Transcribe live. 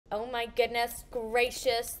Oh my goodness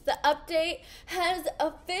gracious, the update has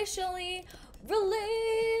officially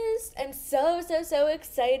released. I'm so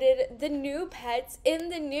excited. The new pets in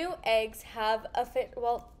the new eggs have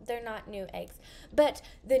well, they're not new eggs, but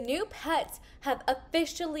the new pets have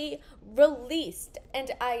officially released,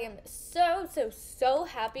 and I am so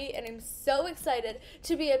happy, and I'm so excited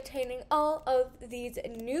to be obtaining all of these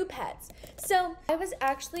new pets. So I was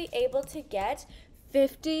actually able to get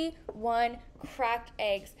 51 cracked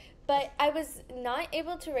eggs, but I was not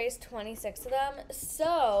able to raise 26 of them,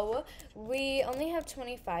 so we only have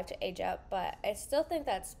 25 to age up, but I still think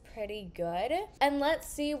that's pretty good. And let's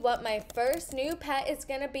see what my first new pet is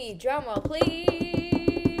gonna be. Drum roll,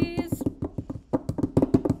 please.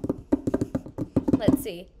 Let's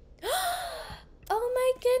see. Oh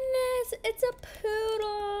my goodness, it's a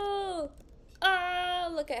poodle.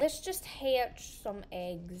 Oh, look at it. Let's just hatch some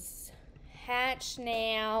eggs. Hatch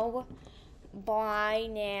now. Bye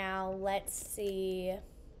now. Let's see.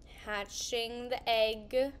 Hatching the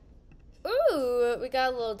egg. Ooh, we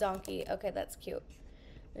got a little donkey. Okay, that's cute.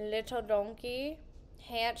 Little donkey.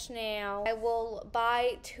 Hatch now. I will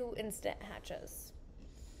buy 2 instant hatches.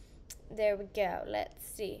 There we go. Let's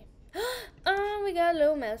see. Oh, we got a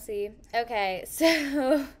little mousey. Okay,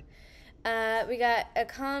 so we got a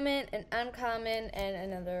common, an uncommon, and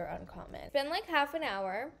another uncommon. It's been like half an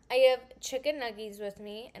hour. I have chicken nuggets with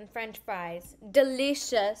me and french fries.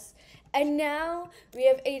 Delicious. And now we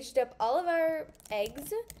have aged up all of our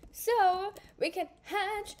eggs, so we can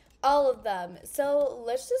hatch all of them. So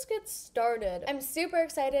let's just get started. I'm super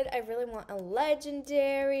excited. I really want a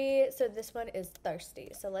legendary. So this one is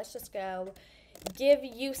thirsty. So let's just go give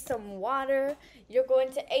you some water. You're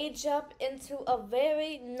going to age up into a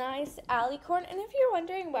very nice alicorn. And if you're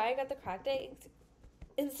wondering why I got the cracked eggs,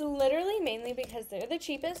 it's literally mainly because they're the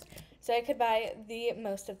cheapest, so I could buy the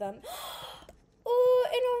most of them. Ooh,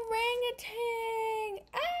 an orangutan!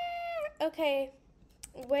 Ah! Okay,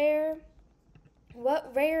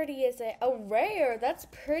 what rarity is it? A rare. That's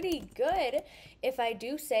pretty good, if I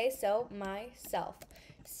do say so myself.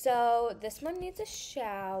 So this one needs a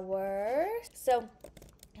shower. So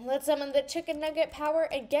let's summon the chicken nugget power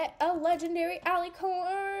and get a legendary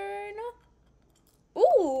alicorn.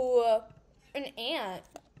 Ooh, an ant.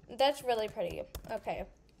 That's really pretty. Okay,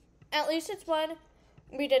 at least it's one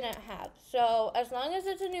we didn't have. So as long as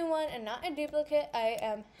it's a new one and not a duplicate, I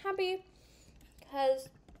am happy, because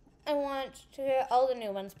I want to get all the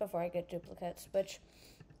new ones before I get duplicates, which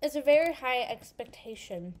is a very high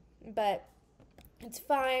expectation, but it's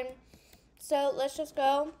fine. So let's just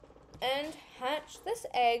go and hatch this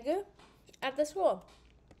egg at the school.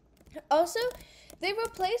 Also, they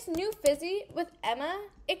replaced New Fizzy with Emma.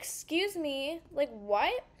 Excuse me, like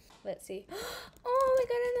what? Let's see. Oh, we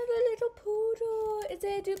got another little poodle. Is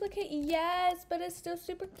it a duplicate? Yes, but it's still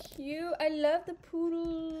super cute. I love the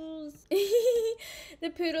poodles.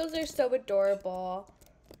 The poodles are so adorable.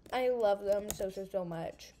 I love them so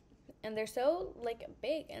much. And they're so, like,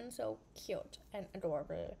 big and so cute and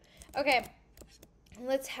adorable. Okay,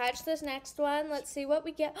 let's hatch this next one. Let's see what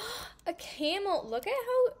we get. A camel. Look at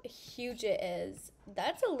how huge it is.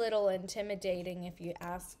 That's a little intimidating if you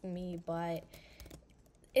ask me, but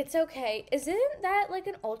it's okay. Isn't that, like,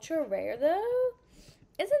 an ultra rare, though?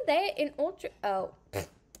 Isn't that an ultra... Oh,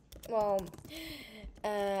 well,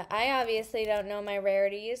 I obviously don't know my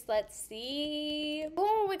rarities. Let's see.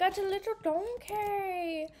 Oh, we got a little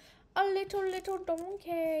donkey. A little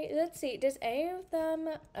donkey. Let's see. Does any of them...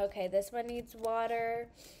 Okay, this one needs water.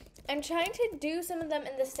 I'm trying to do some of them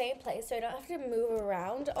in the same place so I don't have to move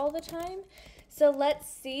around all the time. So let's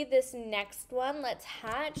see this next one. Let's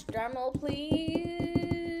hatch. Drum roll, please.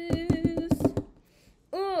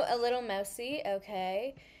 Ooh, a little mousey.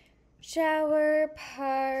 Okay. Shower,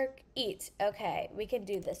 park, eat. Okay, we can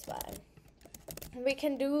do this one. We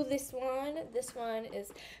can do this one. This one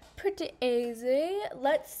is pretty easy.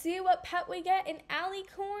 Let's see what pet we get. An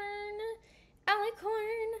alicorn.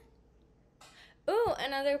 Alicorn. Ooh,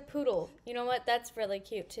 another poodle. You know what? That's really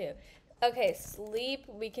cute too. Okay, sleep.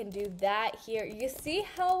 We can do that here. You see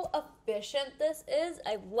how efficient this is?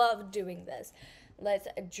 I love doing this. Let's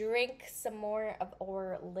drink some more of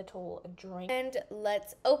our little drink. And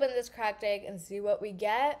let's open this cracked egg and see what we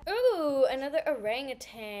get. Ooh, another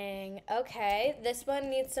orangutan. Okay, this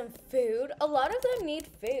one needs some food. A lot of them need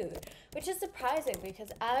food, which is surprising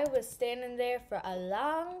because I was standing there for a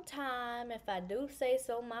long time, if I do say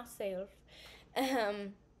so myself.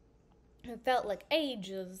 It felt like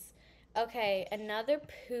ages. Okay, another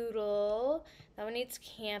poodle. That one needs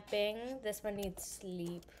camping. This one needs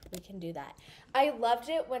sleep. We can do that. I loved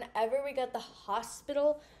it whenever we got the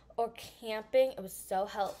hospital or camping. It was so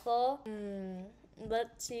helpful.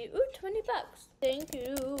 Let's see. Ooh, 20 bucks. Thank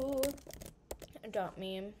you. Adopt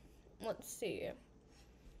meme. Let's see.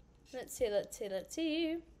 Let's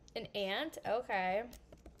see. An ant. Okay.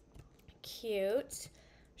 Cute.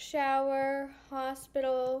 Shower,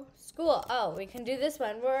 hospital, school. Oh, we can do this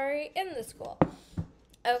one. We're already in the school.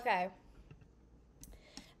 Okay.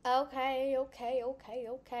 Okay.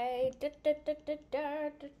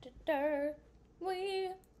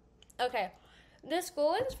 Okay. The school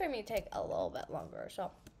ones for me take a little bit longer,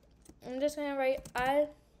 so I'm just gonna write I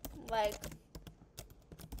like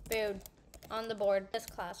food on the board. This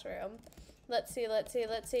classroom. Let's see.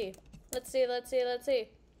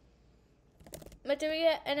 What do we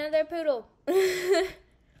get? Another poodle.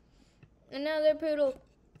 Another poodle.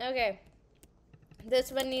 Okay.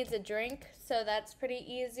 This one needs a drink, so that's pretty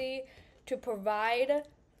easy to provide.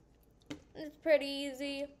 It's pretty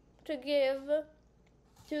easy to give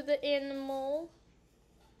to the animal.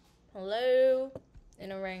 Hello?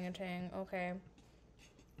 An orangutan. Okay.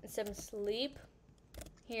 Some sleep.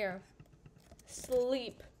 Here.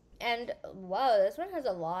 Sleep. And, wow, this one has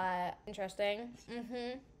a lot. Interesting.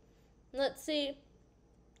 Let's see.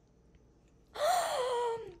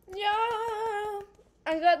 Yeah!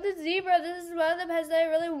 I got the zebra. This is one of the pets that I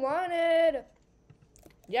really wanted.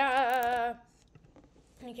 Yeah!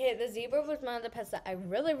 Okay, the zebra was one of the pets that I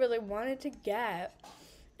really, really wanted to get.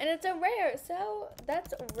 And it's a rare, so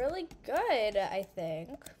that's really good, I think.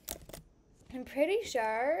 I'm pretty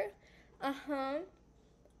sure. The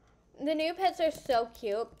new pets are so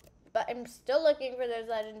cute. But I'm still looking for those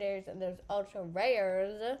legendaries and those ultra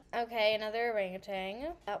rares. Okay, another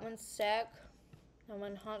orangutan. That one's sick. That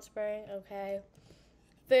one hot spring. Okay.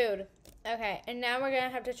 Food. Okay, and now we're gonna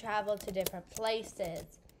have to travel to different places.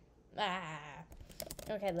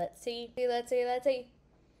 Okay, let's see. Let's see.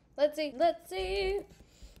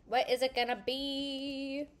 What is it gonna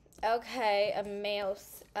be? Okay, a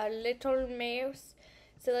mouse. A little mouse.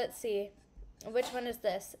 So let's see. Which one is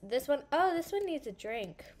this? This one. Oh, this one needs a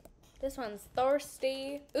drink. This one's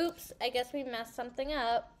thirsty. Oops, I guess we messed something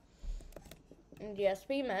up. Yes,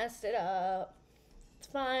 we messed it up. It's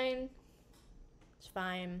fine. It's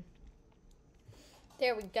fine.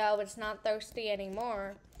 There we go. It's not thirsty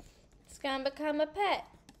anymore. It's gonna become a pet.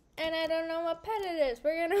 And I don't know what pet it is.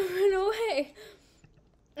 We're gonna run away.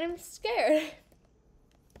 I'm scared.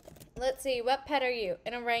 Let's see. What pet are you?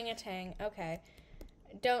 An orangutan. Okay.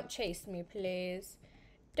 Don't chase me, please.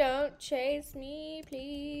 Don't chase me,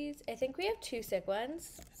 please. I think we have 2 sick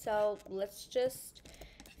ones. So let's just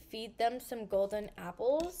feed them some golden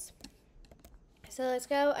apples. So let's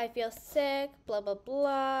go. I feel sick, blah, blah,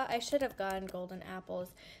 blah. I should have gotten golden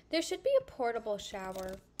apples. There should be a portable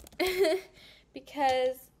shower.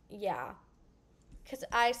 Because, yeah. Because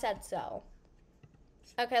I said so.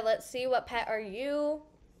 Okay, let's see. What pet are you?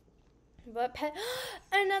 What pet?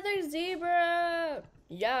 Another zebra.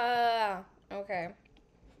 Yeah. Okay.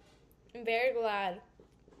 I'm very glad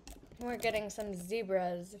we're getting some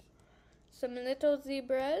zebras. Some little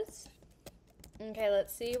zebras. Okay,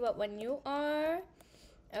 let's see what one you are.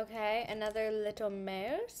 Okay, another little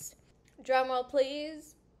mouse. Drum roll,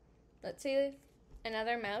 please. Let's see.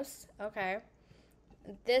 Another mouse. Okay.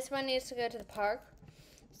 This one needs to go to the park.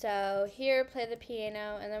 So here, play the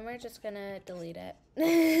piano, and then we're just gonna delete it.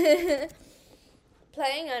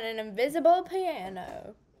 Playing on an invisible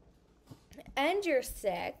piano. And you're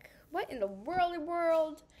sick. What in the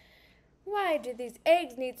world? Why do these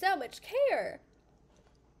eggs need so much care?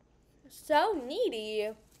 So needy.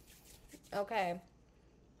 Okay.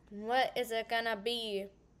 What is it gonna be?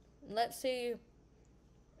 Let's see.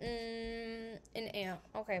 An ant.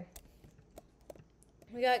 Okay.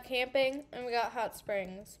 We got camping and we got hot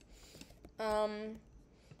springs. I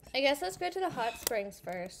guess let's go to the hot springs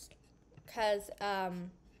first. Cause,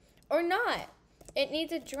 or not. It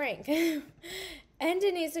needs a drink. And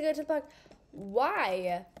it needs to go to the park.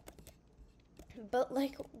 Why? But,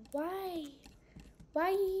 like, why? Why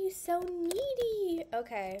are you so needy?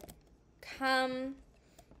 Okay. Come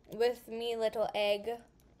with me, little egg.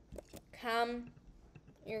 Come.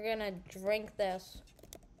 You're gonna drink this.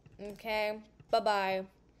 Okay? Bye-bye.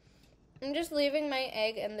 I'm just leaving my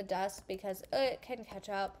egg in the dust because it can catch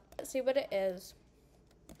up. Let's see what it is.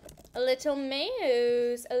 A little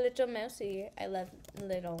mouse. A little mousey. I love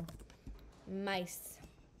little mice.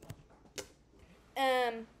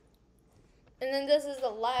 And then this is the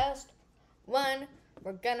last one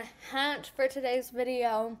we're gonna hunt for today's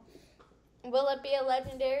video. Will it be a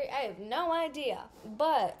legendary? I have no idea,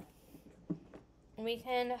 but we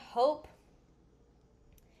can hope,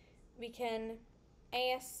 we can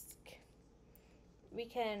ask, we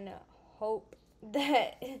can hope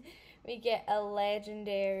that we get a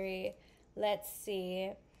legendary let's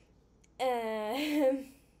see. 50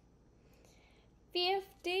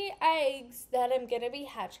 eggs that I'm gonna be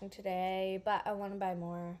hatching today, but I want to buy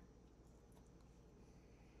more.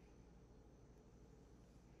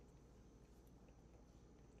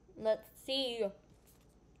 Let's see.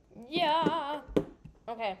 Yeah.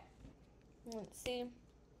 Okay. Let's see.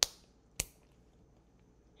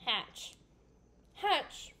 Hatch.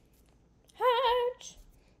 Hatch. Hatch.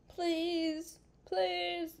 Please.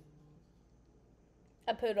 Please.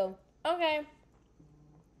 A poodle. Okay.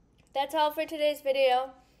 That's all for today's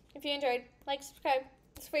video. If you enjoyed, like, subscribe.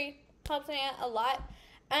 It's free. Helps me out a lot.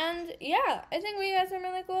 And yeah, I think we got some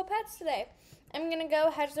really cool pets today. I'm gonna go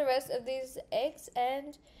hatch the rest of these eggs,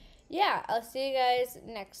 and yeah, I'll see you guys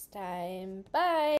next time. Bye.